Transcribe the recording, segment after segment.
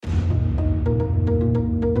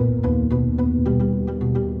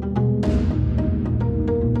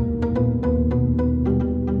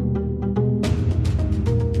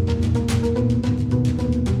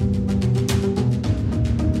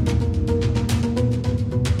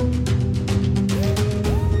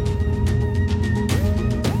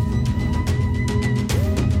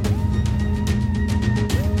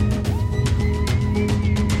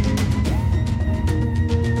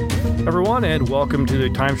everyone, and welcome to the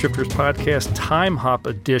Time Shifters Podcast Time Hop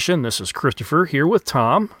Edition. This is Christopher here with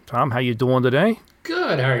Tom. Tom, how you doing today?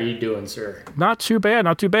 Good. How are you doing, sir? Not too bad,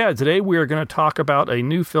 not too bad. Today we are going to talk about a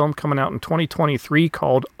new film coming out in 2023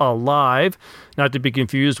 called Alive, not to be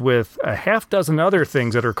confused with a half dozen other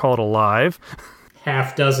things that are called Alive.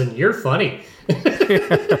 Half dozen? You're funny.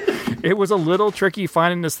 It was a little tricky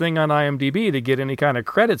finding this thing on IMDb to get any kind of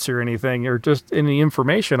credits or anything, or just any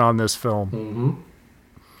information on this film. Mm-hmm.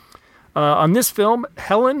 On this film,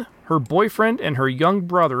 Helen, her boyfriend, and her young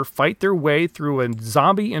brother fight their way through a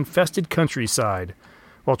zombie-infested countryside.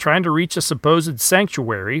 While trying to reach a supposed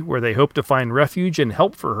sanctuary where they hope to find refuge and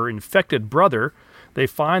help for her infected brother, they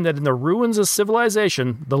find that in the ruins of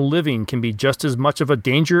civilization, the living can be just as much of a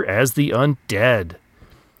danger as the undead.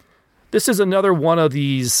 This is another one of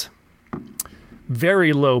these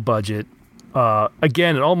very low budget.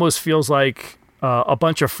 Again, it almost feels like a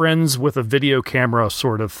bunch of friends with a video camera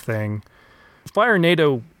sort of thing.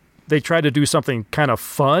 Firenado, they tried to do something kind of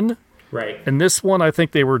fun. Right. And this one, I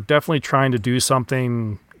think they were definitely trying to do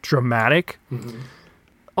something dramatic. Mm-hmm.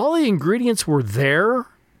 All the ingredients were there,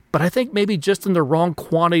 but I think maybe just in the wrong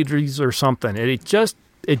quantities or something. It just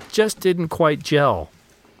didn't quite gel.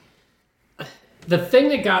 The thing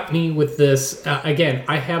that got me with this, again,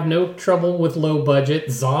 I have no trouble with low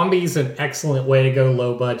budget. Zombie's an excellent way to go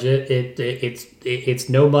low budget. It's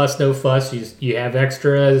no muss, no fuss. You have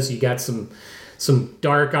extras. You got some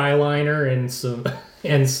dark eyeliner and some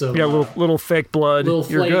little fake blood.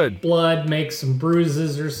 You're good. Blood, make some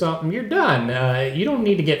bruises or something. You're done. You don't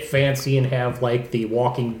need to get fancy and have like the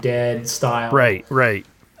Walking Dead style. Right.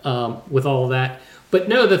 With all of that. But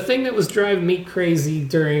no, the thing that was driving me crazy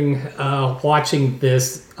during watching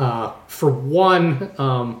this, for one,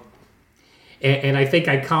 and I think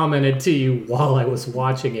I commented to you while I was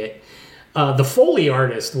watching it, the Foley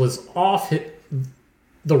artist was off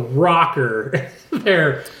the rocker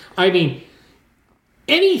there. I mean,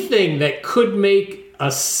 anything that could make a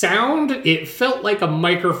sound, it felt like a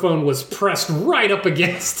microphone was pressed right up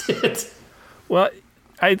against it. Well,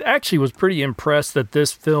 I actually was pretty impressed that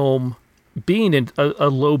this film, being a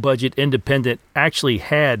low-budget independent, actually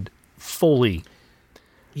had Foley.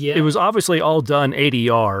 Yeah. It was obviously all done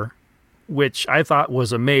ADR, which I thought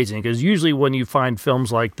was amazing, because usually when you find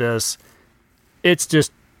films like this, it's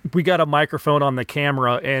just, we got a microphone on the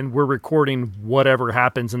camera and we're recording whatever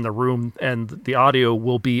happens in the room, and the audio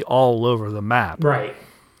will be all over the map. Right.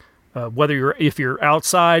 If you're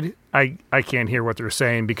outside, I can't hear what they're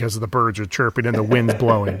saying because the birds are chirping and the wind's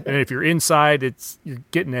blowing. And if you're inside, you're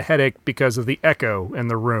getting a headache because of the echo in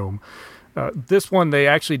the room. This one, they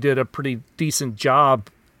actually did a pretty decent job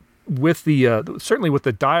with the certainly with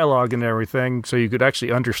the dialogue and everything, so you could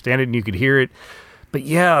actually understand it and you could hear it. But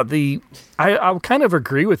yeah, I kind of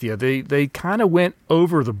agree with you. They kind of went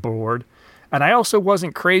over the board, and I also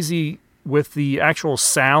wasn't crazy with the actual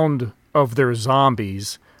sound of their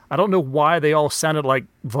zombies. I don't know why they all sounded like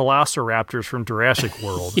velociraptors from Jurassic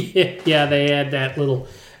World. Yeah, they had that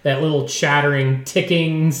little chattering,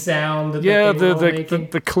 ticking sound.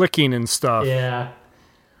 The clicking and stuff. Yeah.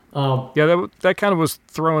 That kind of was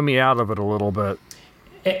throwing me out of it a little bit.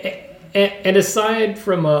 And aside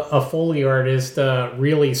from a Foley artist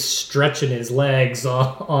really stretching his legs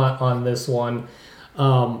on this one,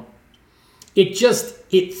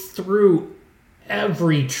 it threw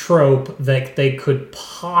every trope that they could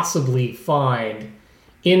possibly find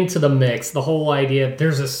into the mix. The whole idea,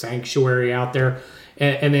 there's a sanctuary out there,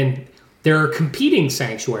 and then there are competing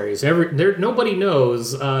sanctuaries. Nobody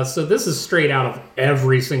knows. So this is straight out of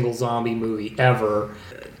every single zombie movie ever.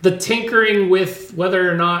 The tinkering with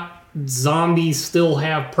whether or not zombies still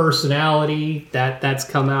have personality, that's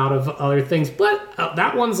come out of other things. But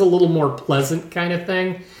that one's a little more pleasant kind of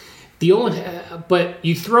thing. But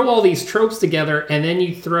you throw all these tropes together, and then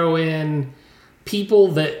you throw in people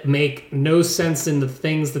that make no sense in the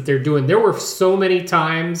things that they're doing. There were so many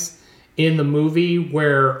times in the movie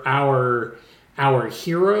where our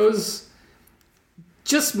heroes,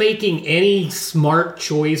 just making any smart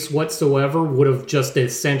choice whatsoever, would have just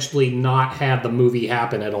essentially not had the movie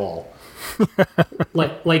happen at all.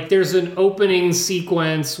 like there's an opening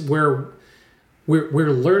sequence where we're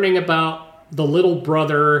learning about the little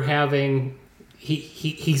brother having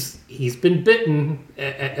he's been bitten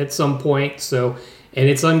at some point, so, and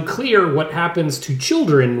it's unclear what happens to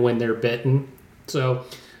children when they're bitten, so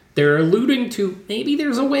they're alluding to maybe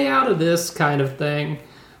there's a way out of this kind of thing.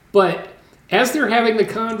 But as they're having the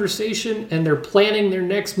conversation and they're planning their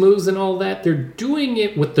next moves and all that, they're doing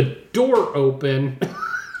it with the door open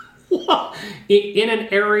in an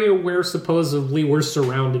area where supposedly we're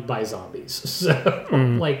surrounded by zombies. So,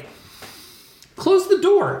 like, close the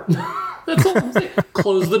door. That's all I'm saying.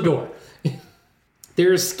 Close the door.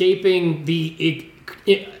 They're escaping the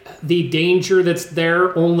danger that's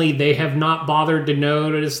there, only they have not bothered to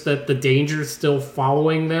notice that the danger is still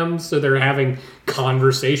following them, so they're having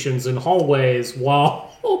conversations in hallways while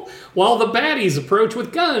the baddies approach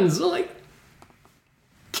with guns. They're like,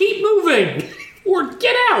 keep moving or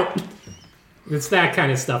get out. It's that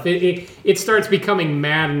kind of stuff. It starts becoming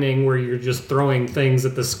maddening where you're just throwing things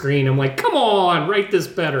at the screen. I'm like, come on, write this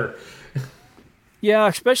better. Yeah,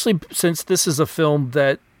 especially since this is a film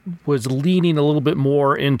that was leaning a little bit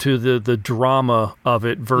more into the drama of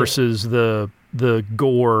it versus the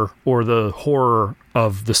gore or the horror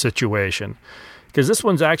of the situation. Because this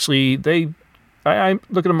one's actually, I'm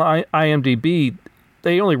looking at my IMDb,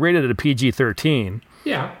 they only rated it a PG-13.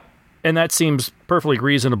 Yeah. And that seems perfectly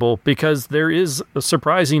reasonable because there is a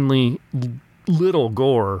surprisingly little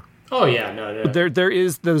gore. Oh, yeah, no. There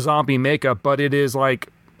is the zombie makeup, but it is like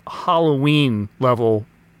Halloween level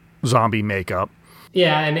zombie makeup.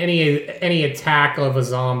 Yeah, and any attack of a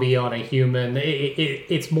zombie on a human,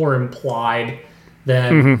 it's more implied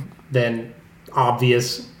than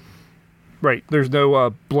obvious. Right. There's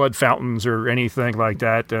no blood fountains or anything like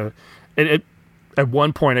that. At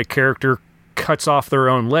one point, a character cuts off their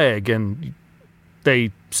own leg, and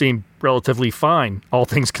they seem relatively fine, all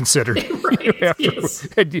things considered. Right. Yes.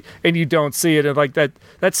 And you don't see it, and like that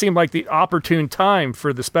seemed like the opportune time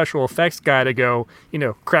for the special effects guy to go,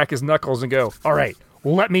 crack his knuckles and go, all right,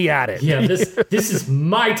 let me at it. Yeah, this is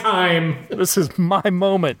my time. This is my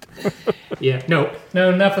moment. Yeah, no,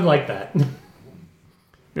 nothing like that.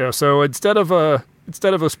 Yeah, so instead of a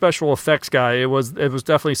special effects guy, it was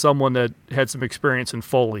definitely someone that had some experience in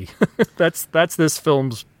Foley. That's this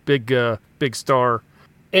film's big star.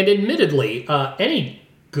 And admittedly, any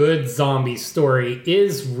good zombie story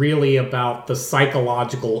is really about the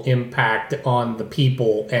psychological impact on the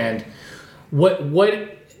people and what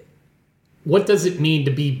does it mean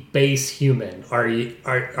to be base human? Are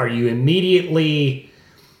you immediately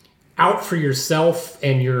out for yourself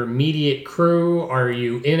and your immediate crew? Are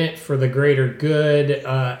you in it for the greater good?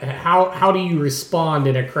 How do you respond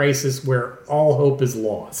in a crisis where all hope is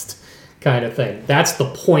lost, kind of thing? That's the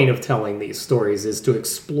point of telling these stories, is to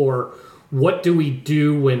explore what do we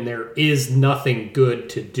do when there is nothing good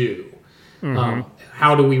to do.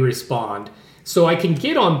 How do we respond? So I can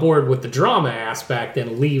get on board with the drama aspect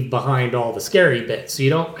and leave behind all the scary bits. So you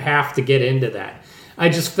don't have to get into that. I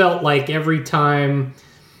just felt like every time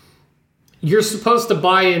you're supposed to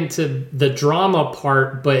buy into the drama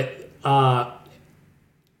part, but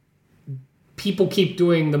people keep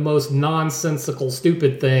doing the most nonsensical,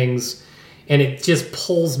 stupid things, and it just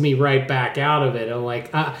pulls me right back out of it. I'm like,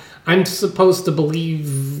 I'm supposed to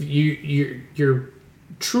believe you're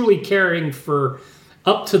truly caring for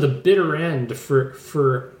up to the bitter end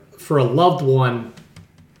for a loved one,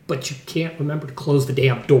 but you can't remember to close the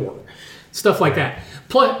damn door. Stuff like that.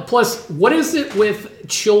 Plus, what is it with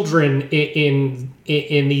children in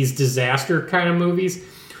these disaster kind of movies?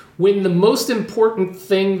 When the most important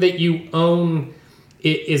thing that you own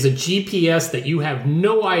is a GPS that you have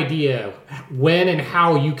no idea when and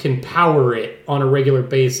how you can power it on a regular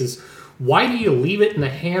basis, why do you leave it in the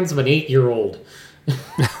hands of an 8-year-old?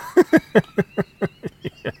 Yeah.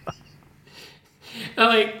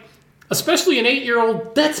 Like, especially an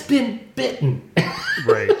 8-year-old that's been bitten.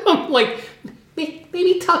 Right. I'm like,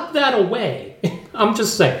 maybe tuck that away. I'm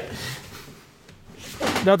just saying.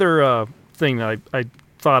 Another thing that I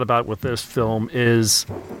thought about with this film is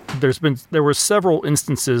there were several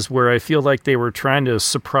instances where I feel like they were trying to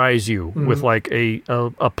surprise you with like a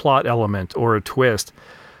plot element or a twist.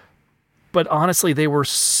 But honestly, they were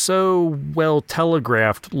so well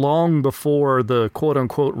telegraphed long before the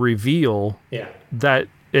quote-unquote reveal that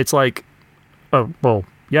it's like, oh, well,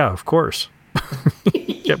 yeah, of course.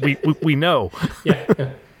 Yeah, we know.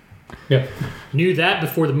 Yeah. Knew that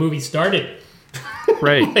before the movie started.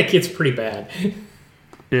 Right. Like, it's pretty bad.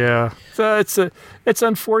 Yeah. So it's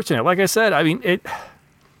unfortunate. Like I said, I mean,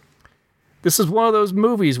 this is one of those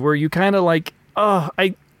movies where you kind of like, oh,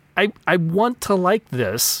 I want to like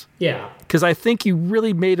this. Yeah. Because I think you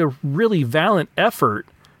really made a really valiant effort,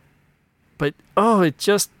 but it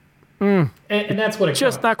just and that's what it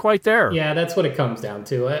just not quite there. Yeah, that's what it comes down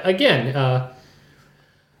to. Again,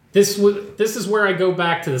 this is where I go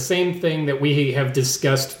back to the same thing that we have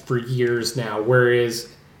discussed for years now. Whereas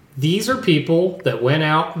these are people that went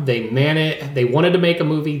out, they wanted to make a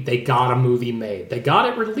movie, they got a movie made, they got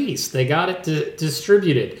it released, they got it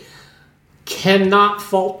distributed. Cannot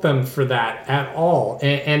fault them for that at all.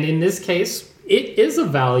 And in this case, it is a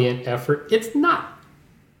valiant effort. It's not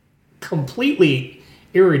completely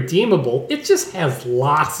irredeemable. It just has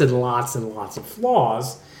lots and lots and lots of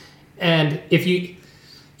flaws. And if you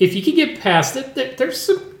can get past it, there's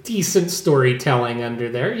some decent storytelling under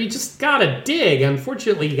there. You just gotta dig.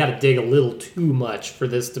 Unfortunately, you gotta dig a little too much for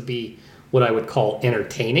this to be what I would call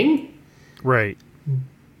entertaining. Right.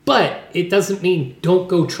 But it doesn't mean don't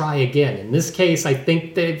go try again. In this case, I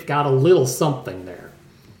think they've got a little something there.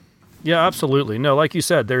 Yeah, absolutely. No, like you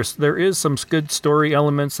said, there is some good story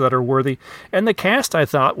elements that are worthy, and the cast I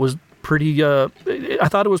thought was pretty. I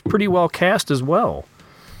thought it was pretty well cast as well.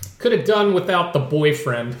 Could have done without the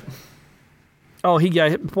boyfriend. Oh,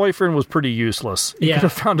 his boyfriend was pretty useless. He could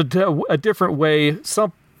have found a different way,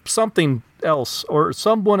 something else, or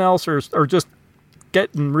someone else, or just got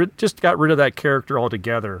rid of that character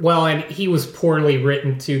altogether. Well, and he was poorly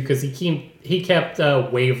written too, because he kept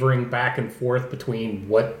wavering back and forth between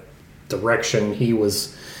what direction he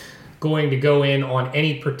was going to go in on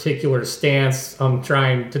any particular stance. I'm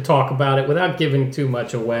trying to talk about it without giving too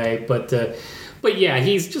much away, but yeah,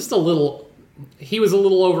 he's just he was a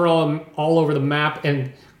little all over the map,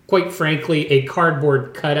 and quite frankly, a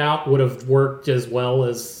cardboard cutout would have worked as well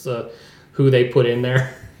as who they put in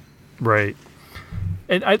there. Right.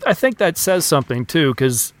 And I think that says something too,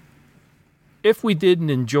 because if we didn't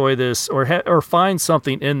enjoy this or find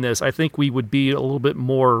something in this, I think we would be a little bit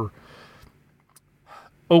more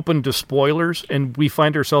open to spoilers, and we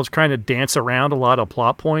find ourselves trying to dance around a lot of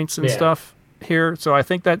plot points and stuff here. So I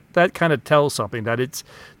think that kind of tells something, that it's,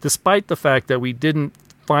 despite the fact that we didn't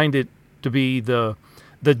find it to be the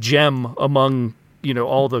gem among,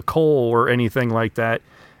 all the coal or anything like that,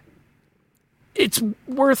 it's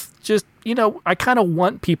worth just, I kind of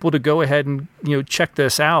want people to go ahead and, check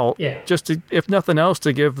this out. Yeah. Just to, if nothing else,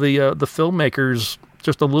 to give the filmmakers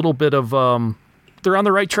just a little bit of, they're on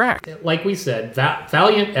the right track. Like we said,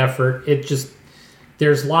 valiant effort.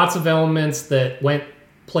 There's lots of elements that went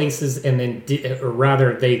places and then, or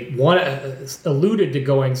rather, they alluded to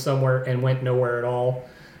going somewhere and went nowhere at all.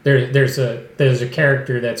 There's a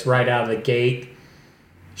character that's right out of the gate.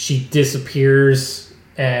 She disappears,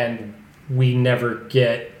 and we never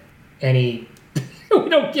get any. We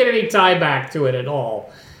don't get any tie back to it at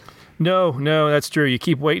all. No, that's true. You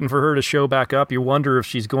keep waiting for her to show back up. You wonder if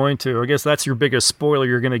she's going to. I guess that's your biggest spoiler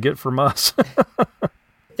you're going to get from us.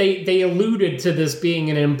 They alluded to this being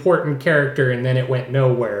an important character, and then it went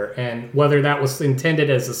nowhere. And whether that was intended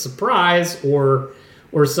as a surprise or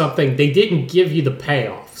something, they didn't give you the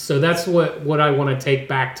payoff. So that's what I want to take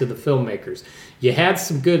back to the filmmakers. You had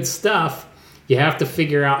some good stuff. You have to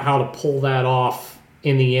figure out how to pull that off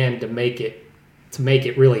in the end to make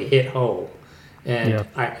it really hit home. And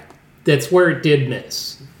that's where it did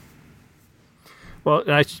miss. Well,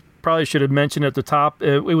 I probably should have mentioned at the top,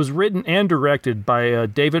 it was written and directed by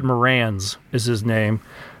David Morans is his name.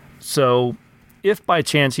 So if by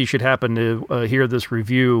chance he should happen to hear this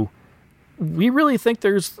review, we really think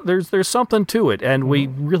there's something to it, and we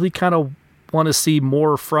really kind of want to see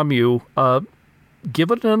more from you. Give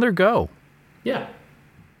it another go. Yeah,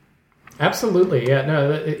 absolutely. Yeah,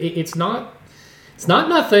 no, it's not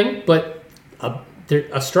nothing, but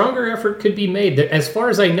a stronger effort could be made. As far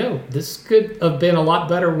as I know, this could have been a lot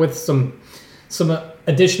better with some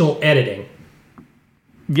additional editing.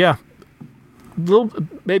 Yeah,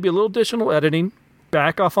 maybe a little additional editing.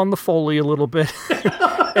 Back off on the Foley a little bit.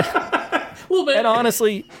 A little bit. And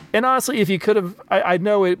honestly, if you could have, I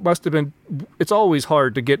know it must have been. It's always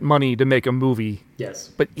hard to get money to make a movie. Yes.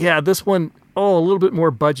 But yeah, this one, a little bit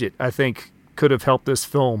more budget, I think, could have helped this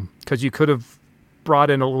film, because you could have brought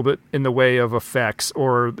in a little bit in the way of effects,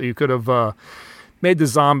 or you could have made the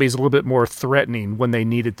zombies a little bit more threatening when they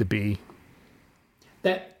needed to be.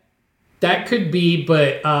 That could be,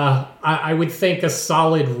 but I would think a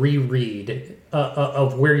solid reread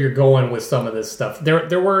of where you're going with some of this stuff.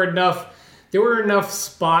 There were enough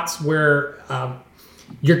spots where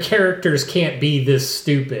your characters can't be this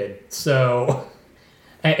stupid, so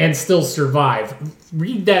and still survive.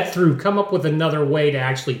 Read that through. Come up with another way to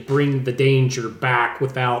actually bring the danger back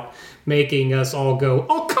without making us all go,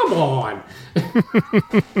 "Oh, come on."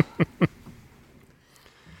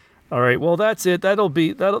 All right, well, that's it. That'll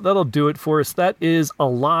do it for us. That is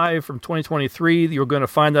Alive from 2023. You're going to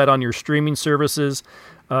find that on your streaming services.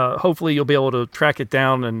 Hopefully, you'll be able to track it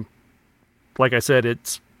down. And like I said,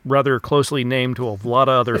 it's rather closely named to a lot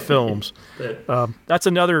of other films. That's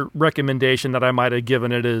another recommendation that I might have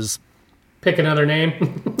given it is pick another name.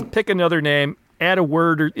 Pick another name. Add a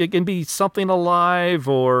word. Or it can be something alive,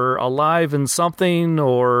 or alive and something,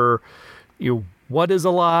 or what is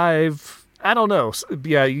alive. I don't know.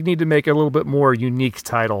 Yeah, you need to make a little bit more unique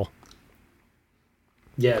title.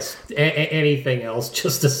 Yes, anything else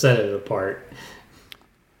just to set it apart.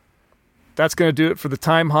 That's going to do it for the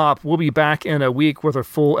Time Hop. We'll be back in a week with a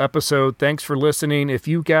full episode. Thanks for listening. If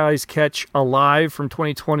you guys catch Alive from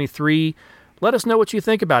 2023, let us know what you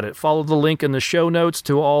think about it. Follow the link in the show notes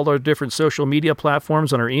to all our different social media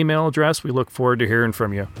platforms on our email address. We look forward to hearing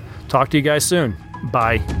from you. Talk to you guys soon.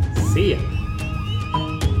 Bye. See ya.